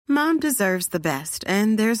Mom deserves the best,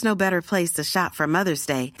 and there's no better place to shop for Mother's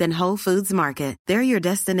Day than Whole Foods Market. They're your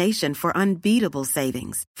destination for unbeatable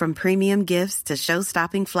savings, from premium gifts to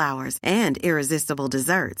show-stopping flowers and irresistible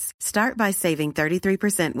desserts. Start by saving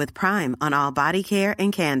 33% with Prime on all body care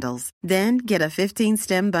and candles. Then get a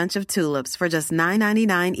 15-stem bunch of tulips for just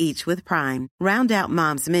 $9.99 each with Prime. Round out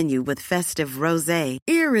Mom's menu with festive rosé,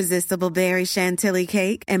 irresistible berry chantilly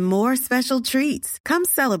cake, and more special treats. Come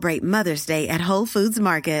celebrate Mother's Day at Whole Foods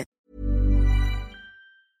Market.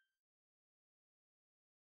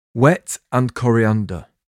 Wet and coriander.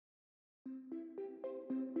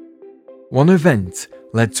 One event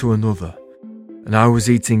led to another, and I was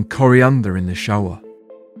eating coriander in the shower.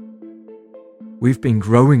 We've been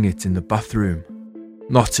growing it in the bathroom,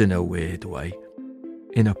 not in a weird way,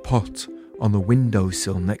 in a pot on the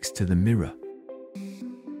windowsill next to the mirror.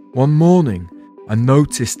 One morning, I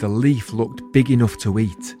noticed a leaf looked big enough to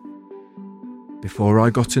eat. Before I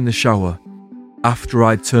got in the shower, after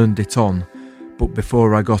I'd turned it on, but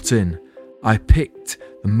before I got in, I picked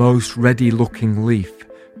the most ready-looking leaf,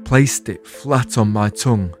 placed it flat on my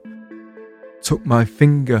tongue, took my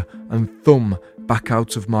finger and thumb back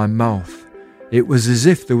out of my mouth. It was as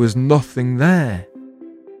if there was nothing there,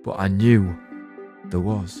 but I knew there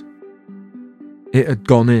was. It had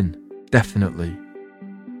gone in, definitely.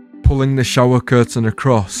 Pulling the shower curtain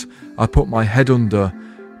across, I put my head under,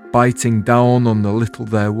 biting down on the little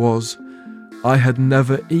there was. I had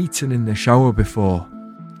never eaten in the shower before.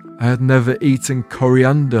 I had never eaten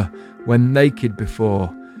coriander when naked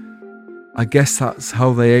before. I guess that's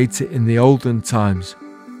how they ate it in the olden times.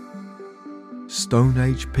 Stone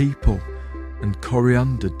Age people and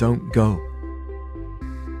coriander don't go.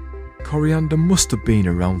 Coriander must have been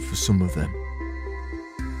around for some of them.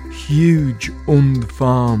 Huge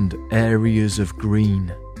unfarmed areas of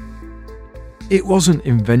green. It wasn't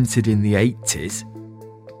invented in the 80s.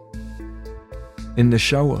 In the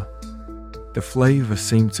shower, the flavour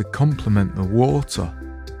seemed to complement the water.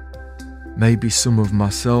 Maybe some of my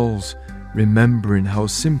cells remembering how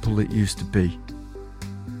simple it used to be.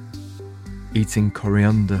 Eating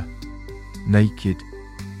coriander, naked,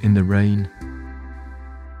 in the rain.